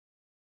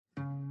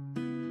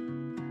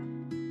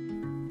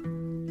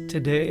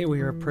Today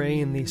we are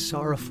praying the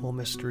sorrowful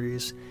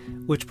mysteries,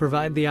 which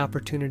provide the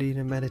opportunity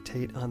to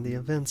meditate on the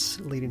events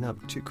leading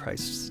up to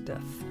Christ's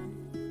death.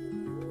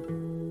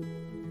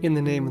 In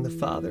the name of the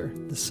Father,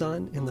 the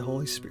Son, and the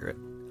Holy Spirit.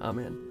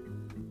 Amen.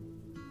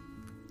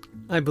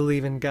 I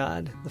believe in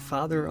God, the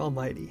Father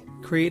Almighty,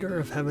 creator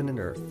of heaven and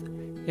earth,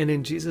 and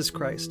in Jesus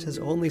Christ, his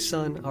only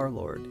Son, our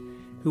Lord,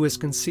 who was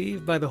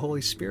conceived by the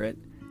Holy Spirit,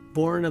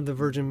 born of the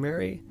Virgin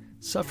Mary,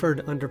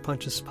 suffered under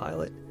Pontius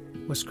Pilate,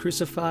 was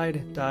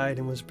crucified, died,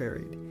 and was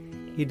buried.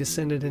 He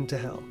descended into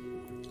hell.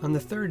 On the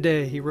third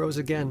day he rose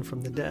again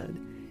from the dead.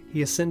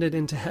 He ascended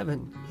into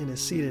heaven and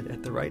is seated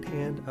at the right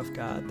hand of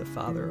God the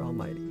Father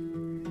Almighty.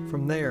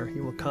 From there he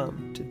will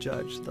come to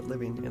judge the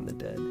living and the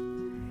dead.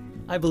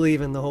 I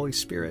believe in the Holy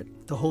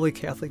Spirit, the Holy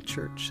Catholic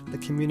Church, the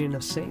communion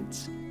of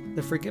saints,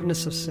 the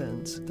forgiveness of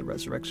sins, the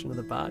resurrection of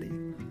the body,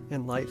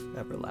 and life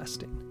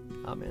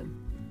everlasting. Amen.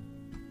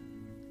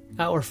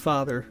 Our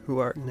Father, who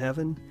art in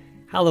heaven,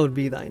 hallowed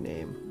be thy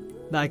name.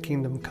 Thy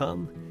kingdom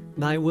come,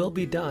 thy will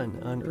be done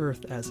on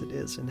earth as it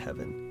is in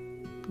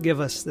heaven. Give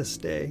us this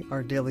day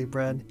our daily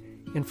bread,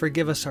 and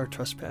forgive us our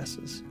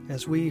trespasses,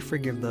 as we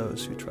forgive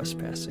those who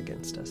trespass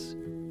against us.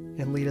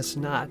 And lead us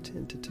not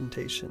into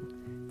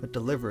temptation, but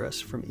deliver us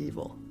from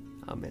evil.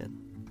 Amen.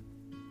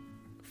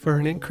 For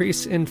an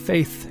increase in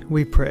faith,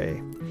 we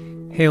pray.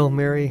 Hail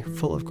Mary,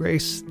 full of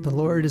grace, the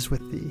Lord is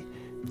with thee.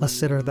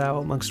 Blessed art thou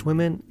amongst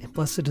women, and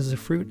blessed is the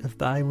fruit of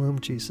thy womb,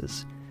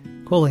 Jesus.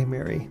 Holy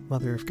Mary,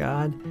 Mother of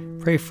God,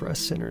 pray for us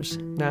sinners,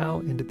 now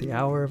and at the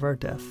hour of our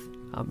death.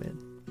 Amen.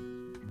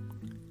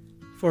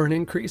 For an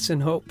increase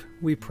in hope,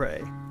 we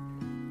pray.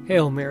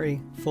 Hail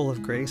Mary, full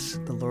of grace,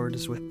 the Lord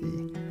is with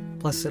thee.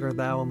 Blessed art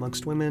thou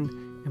amongst women,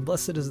 and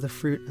blessed is the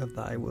fruit of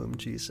thy womb,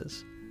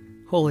 Jesus.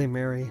 Holy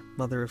Mary,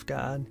 Mother of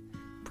God,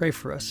 pray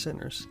for us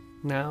sinners,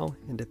 now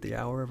and at the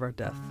hour of our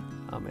death.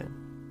 Amen.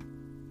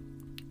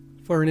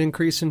 For an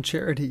increase in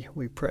charity,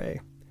 we pray.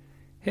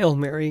 Hail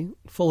Mary,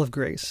 full of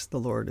grace, the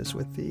Lord is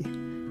with thee.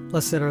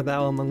 Blessed art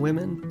thou among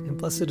women, and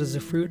blessed is the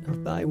fruit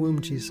of thy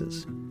womb,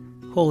 Jesus.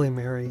 Holy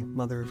Mary,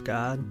 Mother of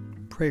God,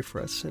 pray for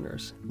us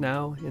sinners,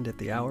 now and at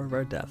the hour of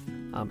our death.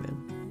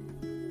 Amen.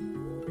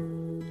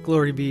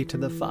 Glory be to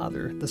the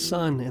Father, the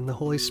Son, and the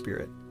Holy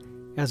Spirit,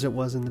 as it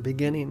was in the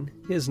beginning,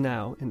 is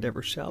now, and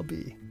ever shall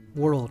be,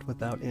 world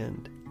without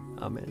end.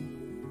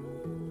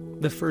 Amen.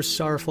 The first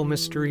sorrowful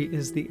mystery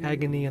is the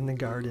agony in the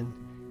garden.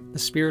 The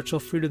spiritual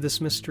fruit of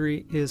this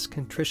mystery is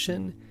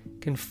contrition,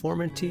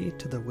 conformity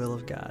to the will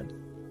of God.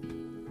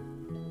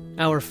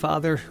 Our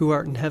Father, who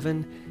art in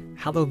heaven,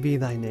 hallowed be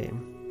thy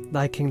name.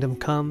 Thy kingdom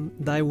come,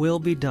 thy will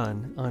be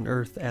done, on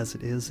earth as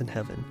it is in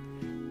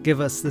heaven. Give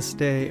us this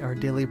day our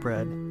daily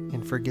bread,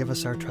 and forgive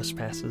us our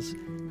trespasses,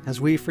 as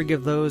we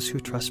forgive those who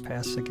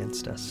trespass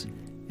against us.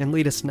 And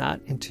lead us not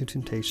into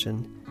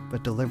temptation,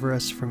 but deliver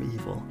us from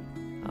evil.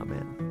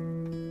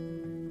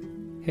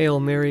 Amen.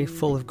 Hail Mary,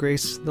 full of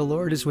grace, the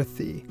Lord is with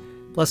thee.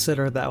 Blessed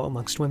art thou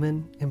amongst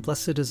women, and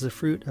blessed is the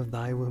fruit of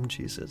thy womb,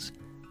 Jesus.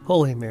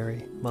 Holy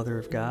Mary, Mother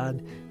of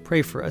God,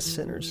 pray for us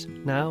sinners,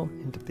 now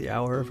and at the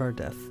hour of our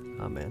death.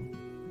 Amen.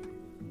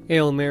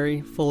 Hail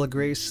Mary, full of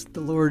grace, the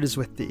Lord is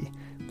with thee.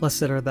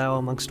 Blessed art thou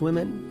amongst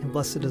women, and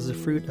blessed is the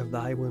fruit of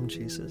thy womb,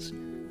 Jesus.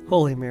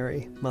 Holy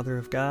Mary, Mother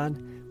of God,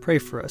 pray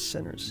for us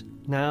sinners,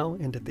 now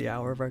and at the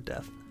hour of our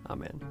death.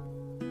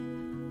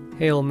 Amen.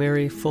 Hail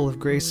Mary, full of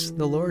grace,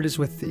 the Lord is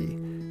with thee.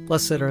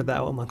 Blessed art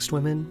thou amongst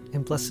women,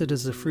 and blessed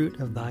is the fruit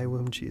of thy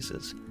womb,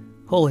 Jesus.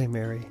 Holy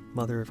Mary,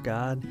 Mother of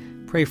God,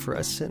 pray for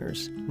us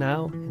sinners,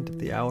 now and at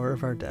the hour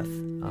of our death.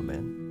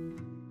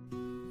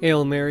 Amen.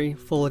 Hail Mary,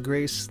 full of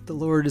grace, the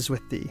Lord is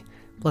with thee.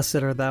 Blessed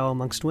art thou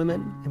amongst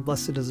women, and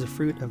blessed is the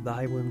fruit of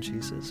thy womb,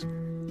 Jesus.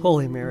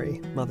 Holy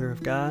Mary, Mother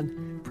of God,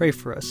 pray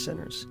for us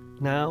sinners,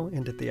 now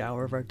and at the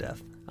hour of our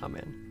death.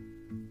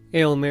 Amen.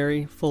 Hail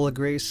Mary, full of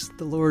grace,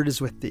 the Lord is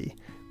with thee.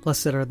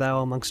 Blessed art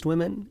thou amongst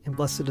women, and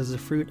blessed is the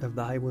fruit of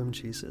thy womb,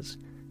 Jesus.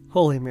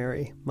 Holy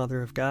Mary,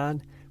 Mother of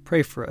God,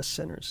 pray for us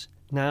sinners,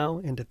 now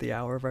and at the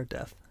hour of our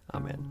death.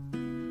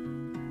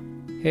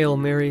 Amen. Hail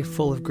Mary,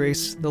 full of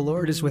grace, the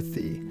Lord is with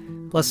thee.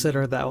 Blessed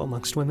art thou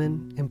amongst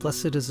women, and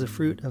blessed is the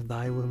fruit of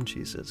thy womb,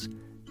 Jesus.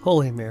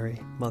 Holy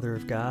Mary, Mother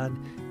of God,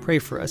 pray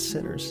for us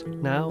sinners,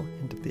 now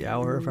and at the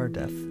hour of our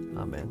death.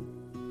 Amen.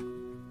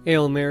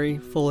 Hail Mary,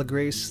 full of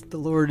grace, the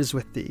Lord is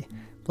with thee.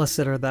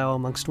 Blessed art thou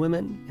amongst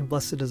women, and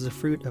blessed is the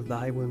fruit of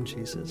thy womb,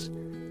 Jesus.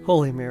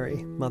 Holy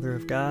Mary, Mother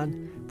of God,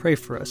 pray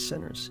for us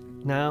sinners,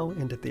 now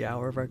and at the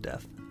hour of our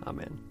death.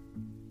 Amen.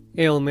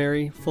 Hail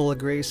Mary, full of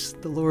grace,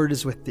 the Lord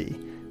is with thee.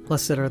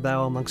 Blessed art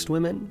thou amongst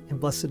women, and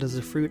blessed is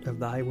the fruit of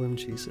thy womb,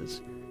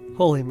 Jesus.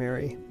 Holy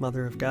Mary,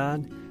 Mother of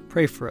God,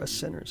 pray for us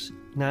sinners,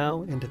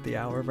 now and at the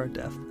hour of our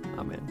death.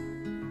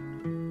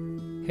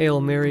 Amen.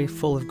 Hail Mary,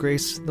 full of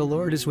grace, the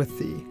Lord is with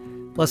thee.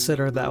 Blessed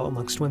art thou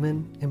amongst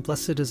women, and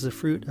blessed is the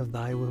fruit of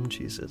thy womb,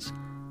 Jesus.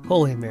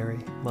 Holy Mary,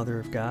 Mother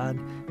of God,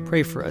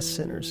 pray for us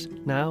sinners,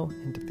 now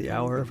and at the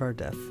hour of our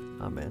death.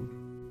 Amen.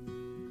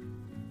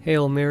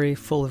 Hail Mary,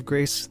 full of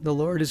grace, the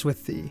Lord is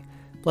with thee.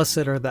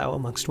 Blessed art thou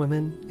amongst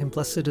women, and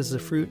blessed is the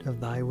fruit of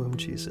thy womb,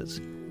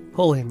 Jesus.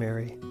 Holy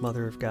Mary,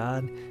 Mother of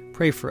God,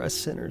 pray for us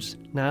sinners,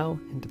 now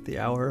and at the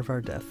hour of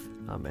our death.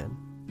 Amen.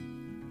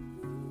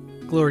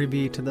 Glory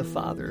be to the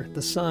Father,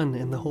 the Son,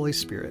 and the Holy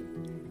Spirit,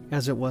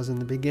 as it was in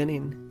the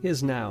beginning,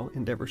 is now,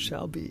 and ever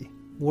shall be,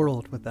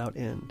 world without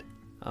end.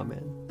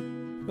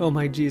 Amen. O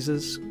my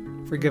Jesus,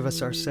 forgive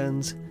us our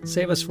sins,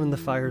 save us from the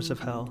fires of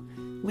hell,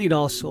 lead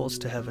all souls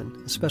to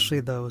heaven, especially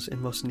those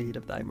in most need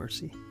of thy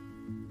mercy.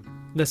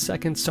 The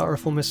second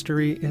sorrowful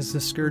mystery is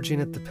the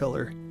scourging at the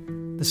pillar.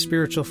 The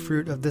spiritual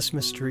fruit of this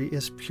mystery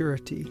is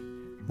purity,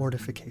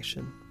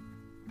 mortification.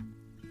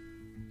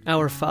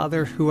 Our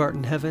Father, who art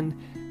in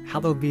heaven,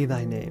 hallowed be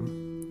thy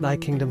name. Thy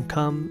kingdom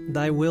come,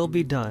 thy will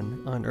be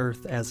done, on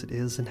earth as it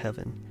is in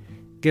heaven.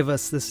 Give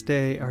us this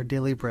day our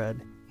daily bread,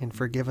 and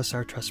forgive us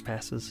our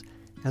trespasses,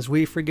 as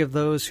we forgive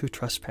those who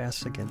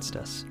trespass against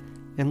us.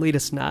 And lead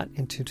us not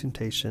into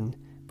temptation,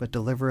 but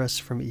deliver us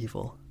from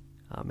evil.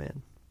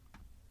 Amen.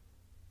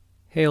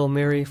 Hail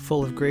Mary,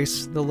 full of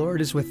grace, the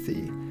Lord is with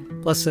thee.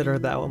 Blessed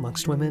art thou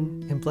amongst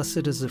women, and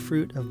blessed is the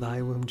fruit of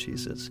thy womb,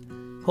 Jesus.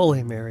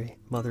 Holy Mary,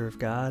 Mother of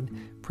God,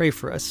 pray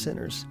for us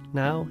sinners,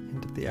 now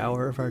and at the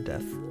hour of our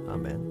death.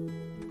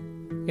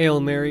 Amen.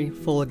 Hail Mary,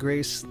 full of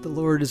grace, the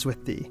Lord is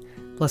with thee.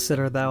 Blessed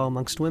art thou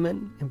amongst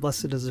women, and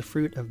blessed is the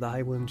fruit of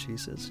thy womb,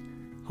 Jesus.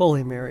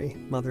 Holy Mary,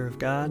 Mother of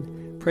God,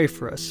 pray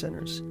for us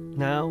sinners,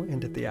 now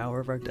and at the hour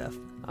of our death.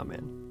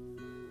 Amen.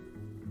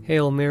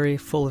 Hail Mary,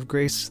 full of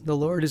grace, the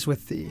Lord is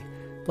with thee.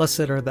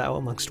 Blessed art thou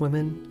amongst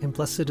women, and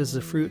blessed is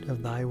the fruit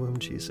of thy womb,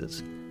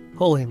 Jesus.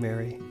 Holy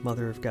Mary,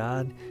 Mother of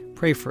God,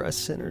 pray for us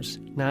sinners,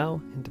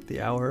 now and at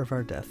the hour of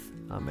our death.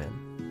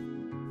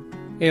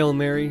 Amen. Hail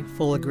Mary,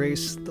 full of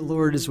grace, the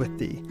Lord is with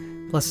thee.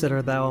 Blessed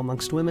art thou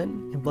amongst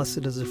women, and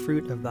blessed is the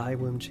fruit of thy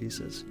womb,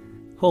 Jesus.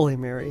 Holy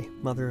Mary,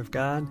 Mother of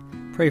God,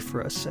 pray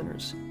for us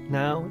sinners,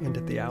 now and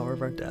at the hour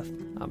of our death.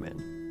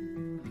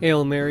 Amen.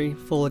 Hail Mary,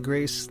 full of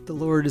grace, the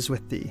Lord is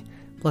with thee.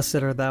 Blessed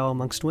art thou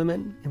amongst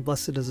women, and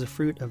blessed is the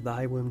fruit of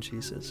thy womb,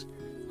 Jesus.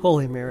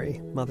 Holy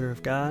Mary, Mother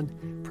of God,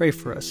 pray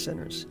for us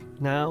sinners,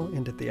 now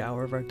and at the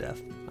hour of our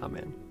death.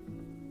 Amen.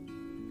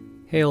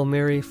 Hail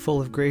Mary, full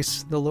of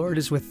grace, the Lord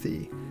is with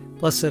thee.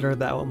 Blessed art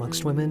thou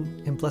amongst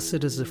women, and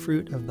blessed is the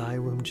fruit of thy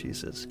womb,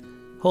 Jesus.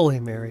 Holy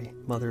Mary,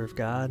 Mother of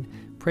God,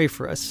 pray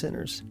for us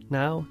sinners,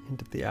 now and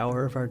at the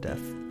hour of our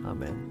death.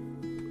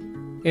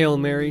 Amen. Hail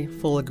Mary,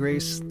 full of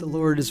grace, the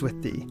Lord is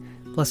with thee.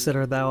 Blessed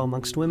art thou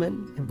amongst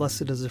women, and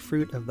blessed is the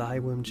fruit of thy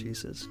womb,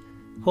 Jesus.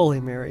 Holy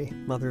Mary,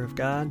 Mother of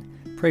God,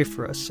 pray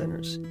for us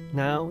sinners,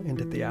 now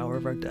and at the hour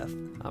of our death.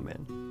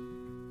 Amen.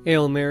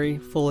 Hail Mary,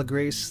 full of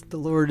grace, the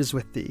Lord is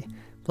with thee.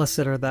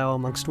 Blessed art thou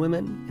amongst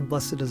women, and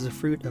blessed is the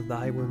fruit of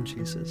thy womb,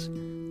 Jesus.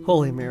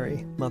 Holy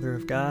Mary, Mother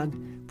of God,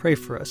 pray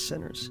for us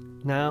sinners,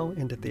 now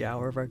and at the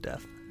hour of our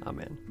death.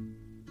 Amen.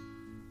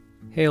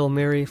 Hail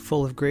Mary,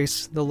 full of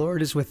grace, the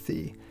Lord is with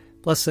thee.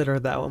 Blessed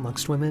art thou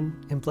amongst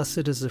women, and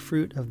blessed is the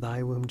fruit of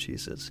thy womb,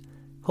 Jesus.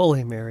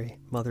 Holy Mary,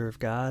 Mother of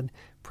God,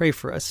 pray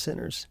for us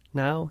sinners,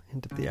 now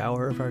and at the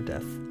hour of our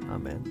death.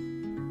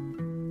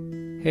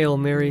 Amen. Hail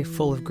Mary,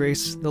 full of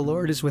grace, the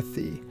Lord is with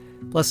thee.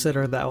 Blessed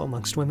art thou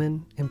amongst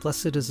women, and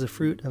blessed is the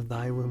fruit of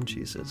thy womb,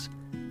 Jesus.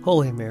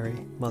 Holy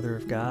Mary, Mother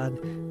of God,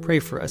 pray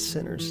for us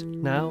sinners,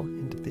 now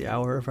and at the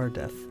hour of our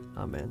death.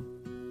 Amen.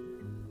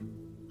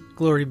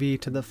 Glory be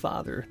to the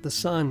Father, the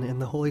Son,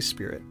 and the Holy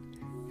Spirit,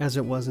 as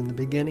it was in the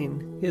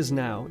beginning, is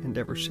now, and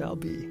ever shall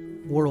be,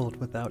 world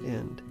without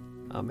end.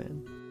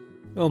 Amen.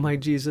 O my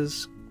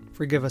Jesus,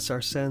 forgive us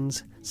our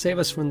sins, save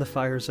us from the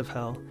fires of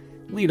hell,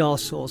 lead all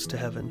souls to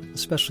heaven,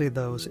 especially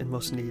those in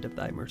most need of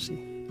thy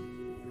mercy.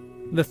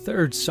 The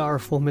third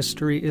sorrowful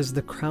mystery is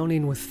the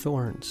crowning with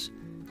thorns.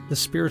 The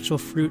spiritual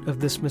fruit of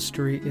this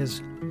mystery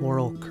is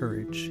moral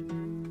courage.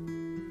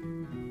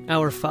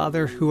 Our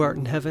Father, who art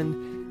in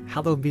heaven,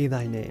 hallowed be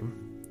thy name.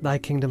 Thy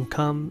kingdom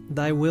come,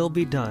 thy will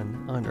be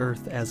done, on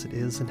earth as it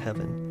is in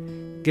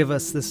heaven. Give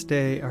us this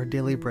day our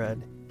daily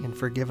bread, and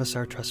forgive us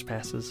our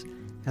trespasses,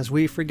 as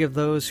we forgive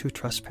those who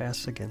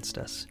trespass against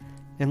us.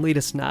 And lead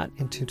us not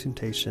into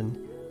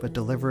temptation, but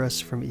deliver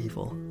us from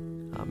evil.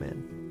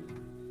 Amen.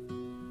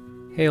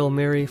 Hail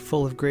Mary,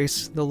 full of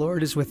grace, the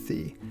Lord is with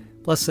thee.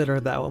 Blessed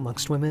art thou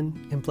amongst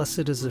women, and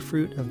blessed is the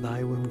fruit of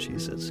thy womb,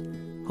 Jesus.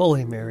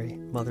 Holy Mary,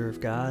 Mother of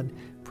God,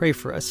 pray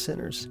for us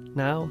sinners,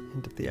 now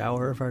and at the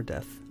hour of our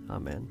death.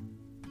 Amen.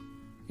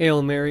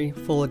 Hail Mary,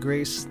 full of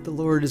grace, the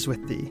Lord is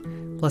with thee.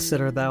 Blessed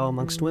art thou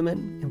amongst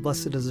women, and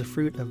blessed is the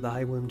fruit of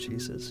thy womb,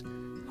 Jesus.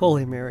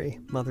 Holy Mary,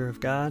 Mother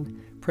of God,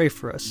 pray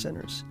for us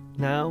sinners,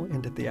 now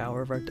and at the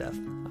hour of our death.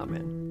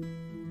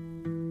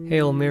 Amen.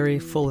 Hail Mary,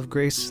 full of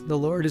grace, the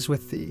Lord is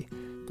with thee.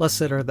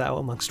 Blessed art thou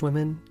amongst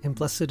women, and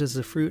blessed is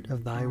the fruit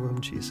of thy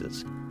womb,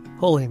 Jesus.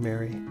 Holy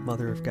Mary,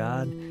 Mother of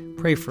God,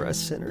 pray for us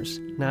sinners,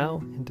 now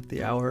and at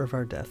the hour of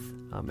our death.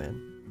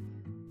 Amen.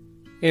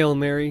 Hail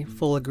Mary,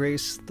 full of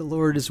grace, the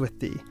Lord is with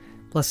thee.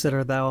 Blessed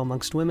art thou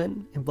amongst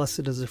women, and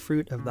blessed is the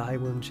fruit of thy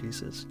womb,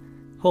 Jesus.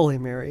 Holy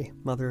Mary,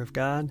 Mother of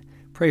God,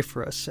 pray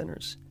for us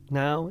sinners,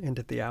 now and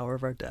at the hour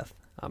of our death.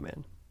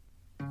 Amen.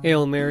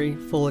 Hail Mary,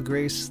 full of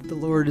grace, the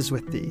Lord is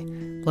with thee.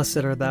 Blessed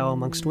art thou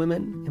amongst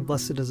women, and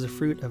blessed is the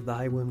fruit of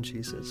thy womb,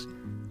 Jesus.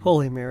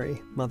 Holy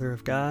Mary, Mother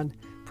of God,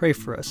 pray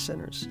for us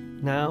sinners,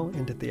 now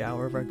and at the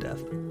hour of our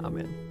death.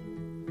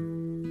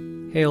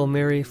 Amen. Hail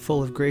Mary,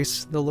 full of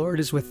grace, the Lord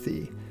is with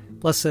thee.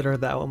 Blessed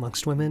art thou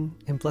amongst women,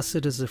 and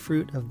blessed is the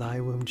fruit of thy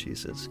womb,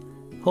 Jesus.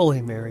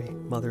 Holy Mary,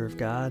 Mother of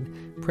God,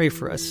 pray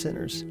for us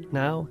sinners,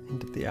 now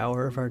and at the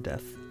hour of our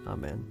death.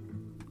 Amen.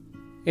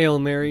 Hail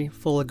Mary,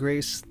 full of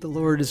grace, the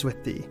Lord is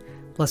with thee.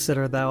 Blessed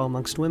art thou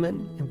amongst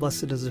women, and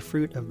blessed is the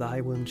fruit of thy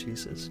womb,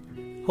 Jesus.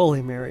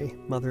 Holy Mary,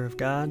 Mother of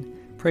God,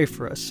 pray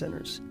for us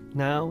sinners,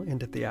 now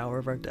and at the hour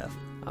of our death.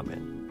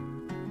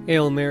 Amen.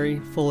 Hail Mary,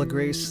 full of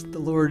grace, the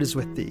Lord is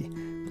with thee.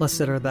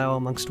 Blessed art thou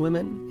amongst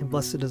women, and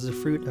blessed is the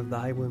fruit of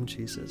thy womb,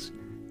 Jesus.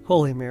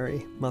 Holy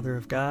Mary, Mother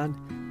of God,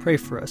 pray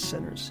for us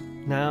sinners,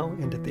 now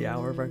and at the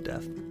hour of our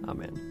death.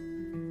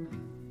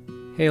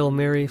 Amen. Hail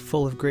Mary,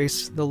 full of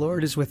grace, the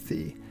Lord is with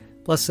thee.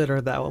 Blessed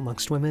art thou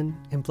amongst women,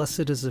 and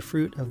blessed is the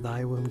fruit of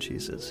thy womb,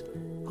 Jesus.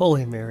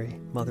 Holy Mary,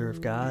 Mother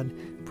of God,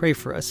 pray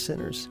for us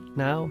sinners,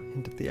 now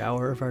and at the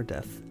hour of our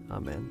death.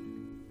 Amen.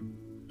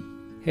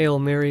 Hail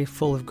Mary,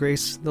 full of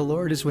grace, the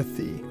Lord is with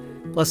thee.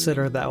 Blessed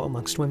art thou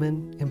amongst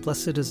women, and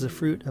blessed is the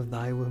fruit of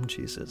thy womb,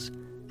 Jesus.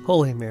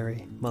 Holy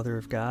Mary, Mother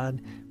of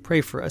God, pray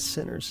for us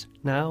sinners,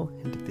 now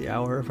and at the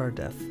hour of our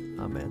death.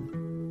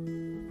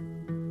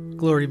 Amen.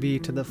 Glory be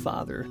to the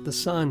Father, the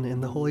Son,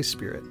 and the Holy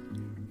Spirit,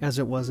 as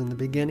it was in the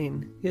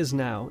beginning, is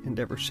now, and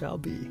ever shall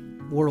be,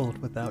 world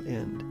without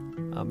end.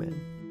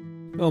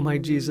 Amen. O my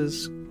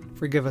Jesus,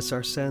 forgive us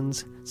our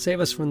sins, save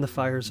us from the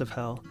fires of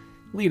hell,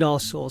 lead all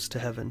souls to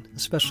heaven,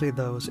 especially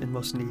those in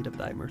most need of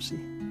thy mercy.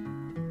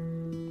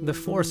 The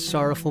fourth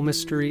sorrowful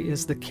mystery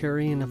is the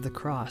carrying of the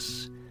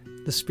cross.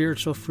 The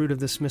spiritual fruit of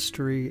this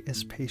mystery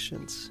is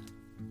patience.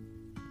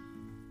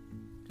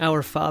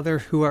 Our Father,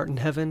 who art in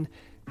heaven,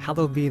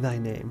 hallowed be thy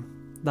name.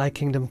 Thy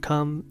kingdom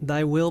come,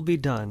 thy will be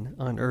done,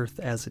 on earth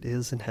as it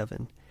is in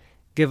heaven.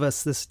 Give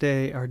us this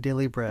day our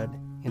daily bread,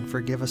 and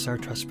forgive us our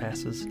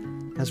trespasses,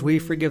 as we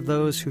forgive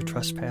those who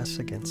trespass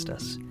against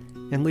us.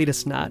 And lead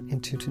us not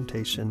into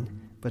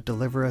temptation, but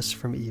deliver us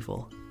from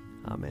evil.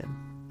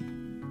 Amen.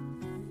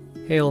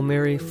 Hail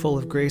Mary, full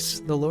of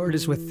grace, the Lord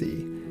is with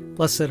thee.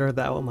 Blessed art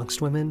thou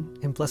amongst women,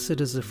 and blessed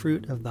is the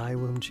fruit of thy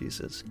womb,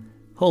 Jesus.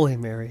 Holy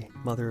Mary,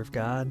 Mother of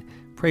God,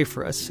 pray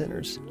for us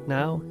sinners,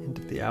 now and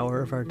at the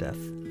hour of our death.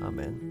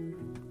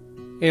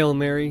 Amen. Hail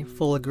Mary,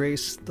 full of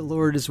grace, the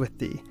Lord is with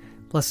thee.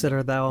 Blessed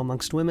art thou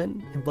amongst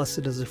women, and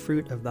blessed is the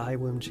fruit of thy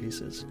womb,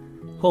 Jesus.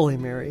 Holy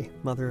Mary,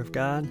 Mother of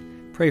God,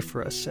 pray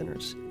for us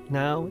sinners,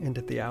 now and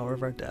at the hour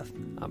of our death.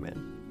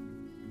 Amen.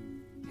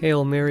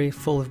 Hail Mary,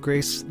 full of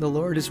grace, the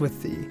Lord is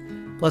with thee.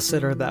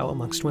 Blessed art thou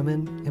amongst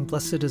women, and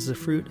blessed is the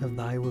fruit of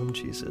thy womb,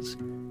 Jesus.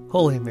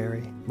 Holy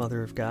Mary,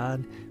 Mother of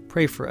God,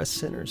 pray for us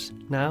sinners,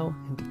 now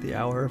and at the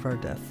hour of our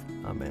death.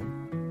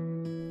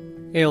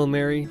 Amen. Hail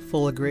Mary,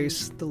 full of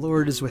grace, the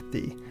Lord is with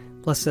thee.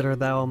 Blessed art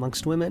thou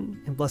amongst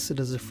women, and blessed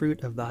is the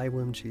fruit of thy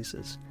womb,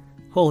 Jesus.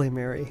 Holy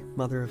Mary,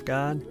 Mother of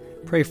God,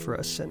 pray for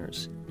us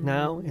sinners,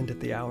 now and at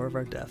the hour of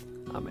our death.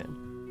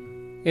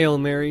 Amen. Hail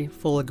Mary,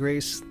 full of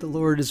grace, the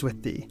Lord is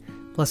with thee.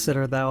 Blessed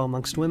art thou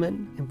amongst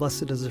women, and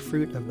blessed is the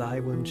fruit of thy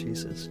womb,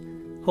 Jesus.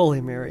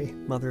 Holy Mary,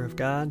 Mother of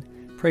God,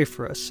 pray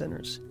for us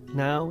sinners,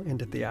 now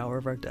and at the hour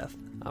of our death.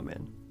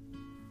 Amen.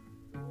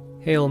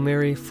 Hail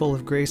Mary, full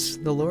of grace,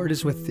 the Lord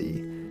is with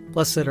thee.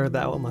 Blessed art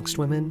thou amongst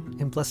women,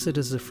 and blessed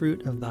is the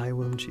fruit of thy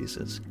womb,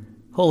 Jesus.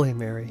 Holy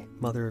Mary,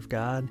 Mother of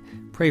God,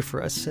 pray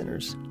for us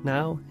sinners,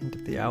 now and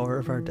at the hour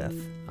of our death.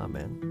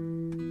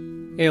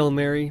 Amen. Hail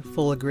Mary,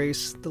 full of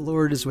grace, the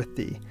Lord is with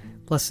thee.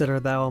 Blessed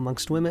art thou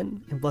amongst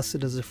women, and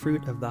blessed is the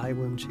fruit of thy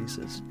womb,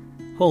 Jesus.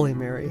 Holy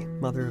Mary,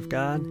 Mother of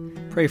God,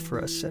 pray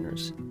for us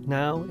sinners,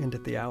 now and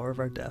at the hour of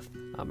our death.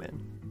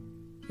 Amen.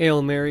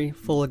 Hail Mary,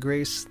 full of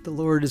grace, the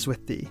Lord is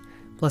with thee.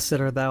 Blessed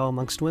art thou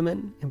amongst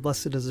women, and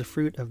blessed is the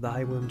fruit of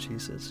thy womb,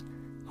 Jesus.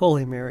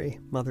 Holy Mary,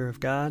 Mother of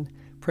God,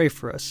 pray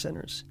for us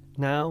sinners,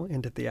 now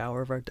and at the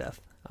hour of our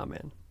death.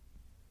 Amen.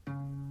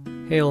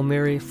 Hail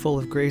Mary, full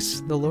of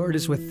grace, the Lord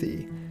is with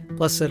thee.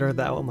 Blessed art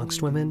thou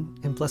amongst women,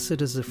 and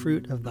blessed is the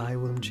fruit of thy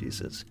womb,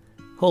 Jesus.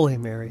 Holy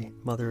Mary,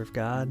 Mother of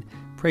God,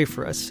 pray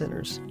for us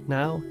sinners,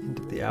 now and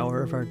at the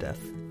hour of our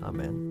death.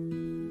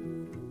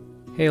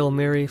 Amen. Hail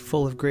Mary,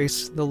 full of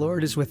grace, the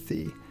Lord is with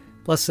thee.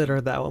 Blessed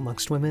art thou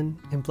amongst women,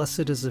 and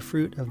blessed is the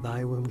fruit of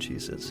thy womb,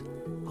 Jesus.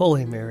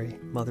 Holy Mary,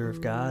 Mother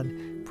of God,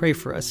 pray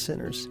for us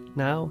sinners,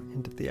 now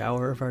and at the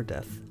hour of our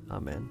death.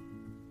 Amen.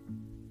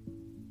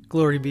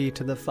 Glory be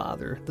to the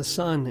Father, the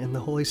Son, and the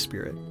Holy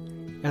Spirit,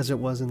 as it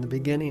was in the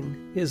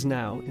beginning, is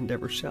now, and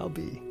ever shall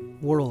be,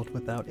 world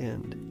without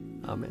end.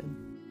 Amen.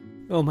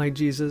 O my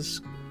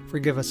Jesus,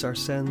 forgive us our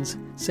sins,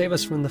 save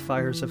us from the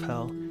fires of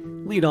hell,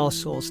 lead all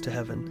souls to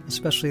heaven,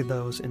 especially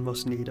those in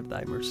most need of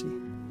thy mercy.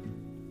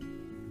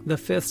 The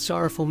fifth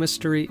sorrowful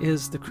mystery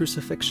is the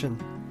crucifixion.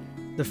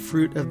 The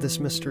fruit of this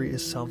mystery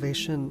is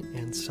salvation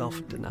and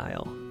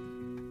self-denial.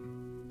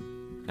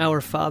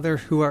 Our Father,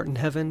 who art in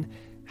heaven,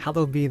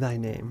 hallowed be thy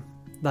name.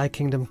 Thy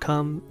kingdom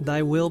come,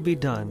 thy will be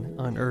done,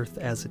 on earth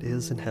as it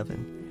is in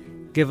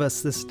heaven. Give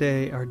us this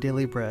day our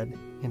daily bread,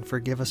 and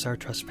forgive us our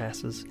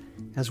trespasses,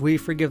 as we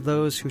forgive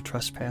those who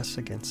trespass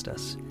against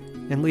us.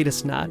 And lead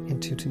us not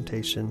into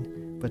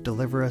temptation, but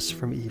deliver us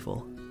from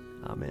evil.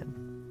 Amen.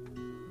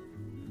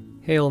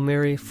 Hail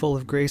Mary, full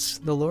of grace,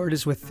 the Lord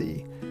is with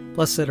thee.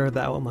 Blessed art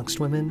thou amongst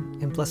women,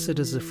 and blessed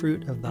is the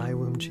fruit of thy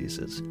womb,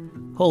 Jesus.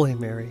 Holy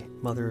Mary,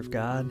 Mother of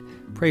God,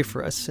 pray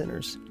for us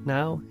sinners,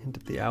 now and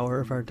at the hour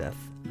of our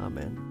death.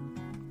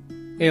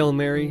 Amen. Hail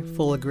Mary,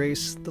 full of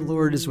grace, the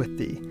Lord is with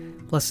thee.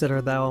 Blessed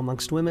art thou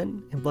amongst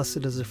women, and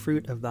blessed is the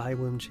fruit of thy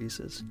womb,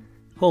 Jesus.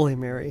 Holy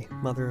Mary,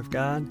 Mother of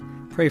God,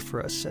 pray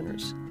for us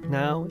sinners,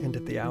 now and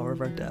at the hour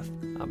of our death.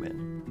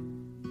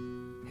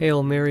 Amen.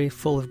 Hail Mary,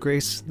 full of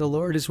grace, the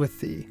Lord is with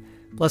thee.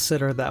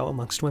 Blessed art thou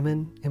amongst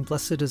women, and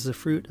blessed is the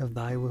fruit of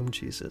thy womb,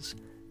 Jesus.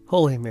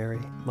 Holy Mary,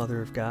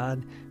 Mother of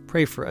God,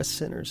 pray for us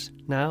sinners,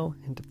 now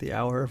and at the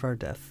hour of our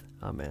death.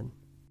 Amen.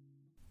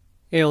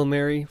 Hail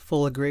Mary,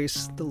 full of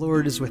grace, the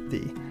Lord is with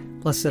thee.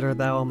 Blessed art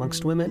thou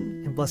amongst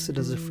women, and blessed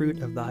is the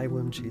fruit of thy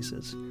womb,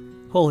 Jesus.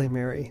 Holy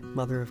Mary,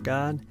 Mother of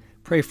God,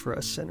 pray for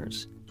us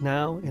sinners,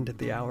 now and at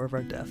the hour of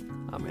our death.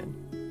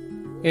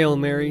 Amen. Hail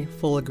Mary,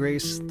 full of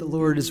grace, the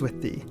Lord is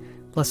with thee.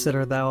 Blessed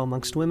art thou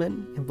amongst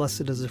women, and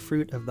blessed is the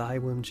fruit of thy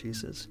womb,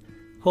 Jesus.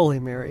 Holy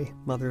Mary,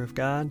 Mother of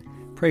God,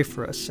 pray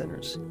for us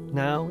sinners,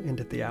 now and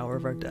at the hour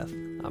of our death.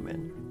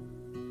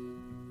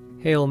 Amen.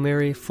 Hail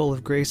Mary, full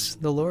of grace,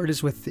 the Lord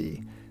is with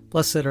thee.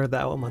 Blessed art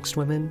thou amongst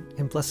women,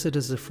 and blessed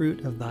is the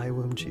fruit of thy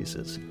womb,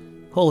 Jesus.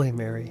 Holy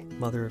Mary,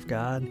 Mother of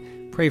God,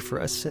 pray for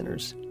us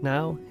sinners,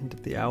 now and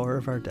at the hour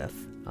of our death.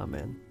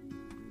 Amen.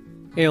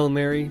 Hail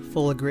Mary,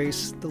 full of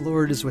grace, the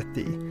Lord is with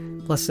thee.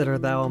 Blessed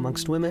art thou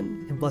amongst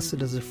women, and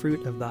blessed is the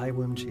fruit of thy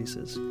womb,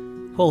 Jesus.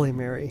 Holy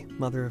Mary,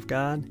 Mother of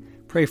God,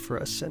 pray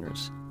for us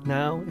sinners,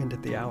 now and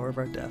at the hour of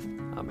our death.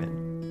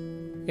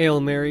 Amen. Hail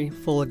Mary,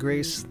 full of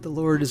grace, the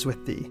Lord is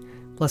with thee.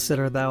 Blessed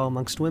art thou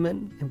amongst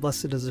women, and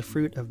blessed is the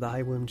fruit of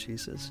thy womb,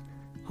 Jesus.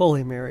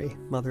 Holy Mary,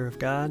 Mother of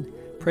God,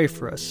 pray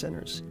for us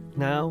sinners,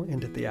 now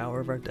and at the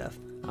hour of our death.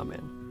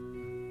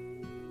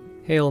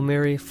 Amen. Hail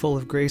Mary, full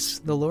of grace,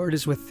 the Lord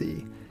is with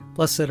thee.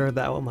 Blessed art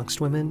thou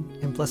amongst women,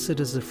 and blessed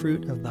is the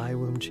fruit of thy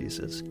womb,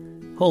 Jesus.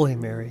 Holy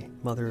Mary,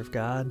 Mother of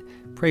God,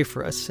 pray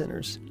for us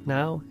sinners,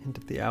 now and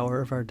at the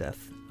hour of our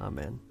death.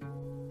 Amen.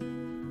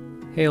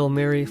 Hail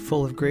Mary,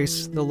 full of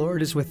grace, the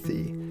Lord is with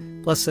thee.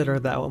 Blessed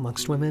art thou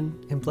amongst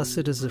women, and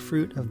blessed is the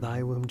fruit of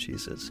thy womb,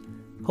 Jesus.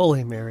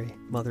 Holy Mary,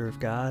 Mother of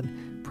God,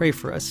 pray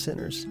for us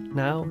sinners,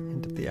 now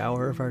and at the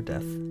hour of our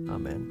death.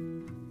 Amen.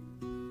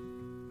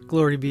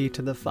 Glory be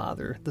to the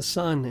Father, the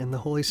Son, and the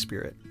Holy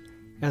Spirit,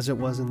 as it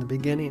was in the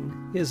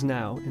beginning, is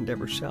now, and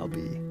ever shall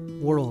be,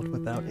 world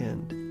without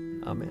end.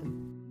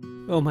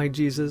 Amen. O my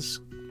Jesus,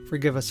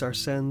 forgive us our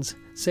sins,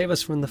 save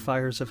us from the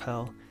fires of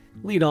hell,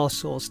 lead all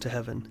souls to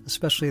heaven,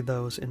 especially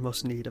those in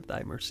most need of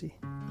thy mercy.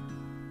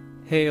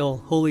 Hail,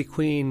 Holy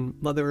Queen,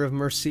 Mother of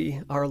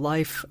Mercy, our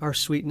life, our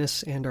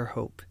sweetness, and our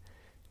hope.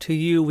 To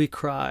you we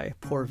cry,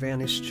 poor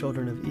vanished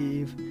children of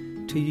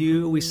Eve. To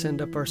you we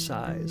send up our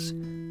sighs,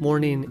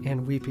 mourning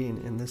and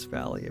weeping in this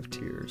valley of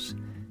tears.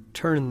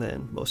 Turn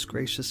then, most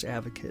gracious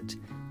Advocate,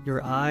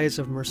 your eyes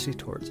of mercy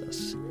towards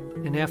us,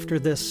 and after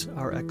this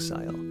our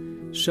exile,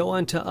 show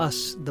unto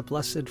us the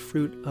blessed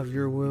fruit of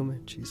your womb,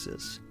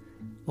 Jesus.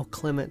 O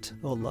clement,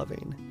 O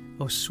loving,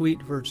 O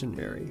sweet Virgin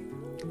Mary,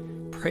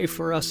 pray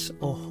for us,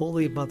 O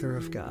Holy Mother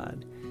of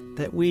God,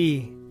 that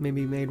we may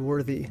be made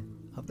worthy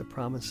of the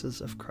promises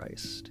of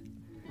Christ.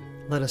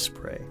 Let us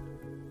pray.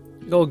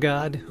 O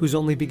God, whose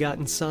only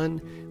begotten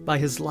Son, by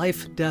his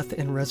life, death,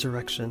 and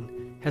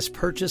resurrection, has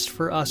purchased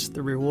for us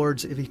the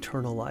rewards of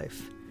eternal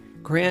life,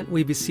 grant,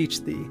 we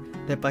beseech thee,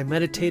 that by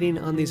meditating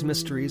on these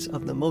mysteries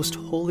of the most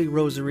holy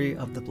rosary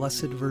of the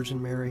Blessed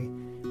Virgin Mary,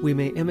 we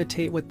may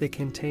imitate what they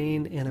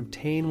contain and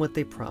obtain what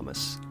they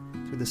promise,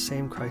 through the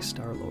same Christ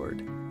our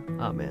Lord.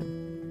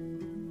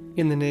 Amen.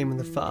 In the name of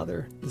the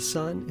Father, the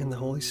Son, and the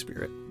Holy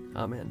Spirit.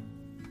 Amen.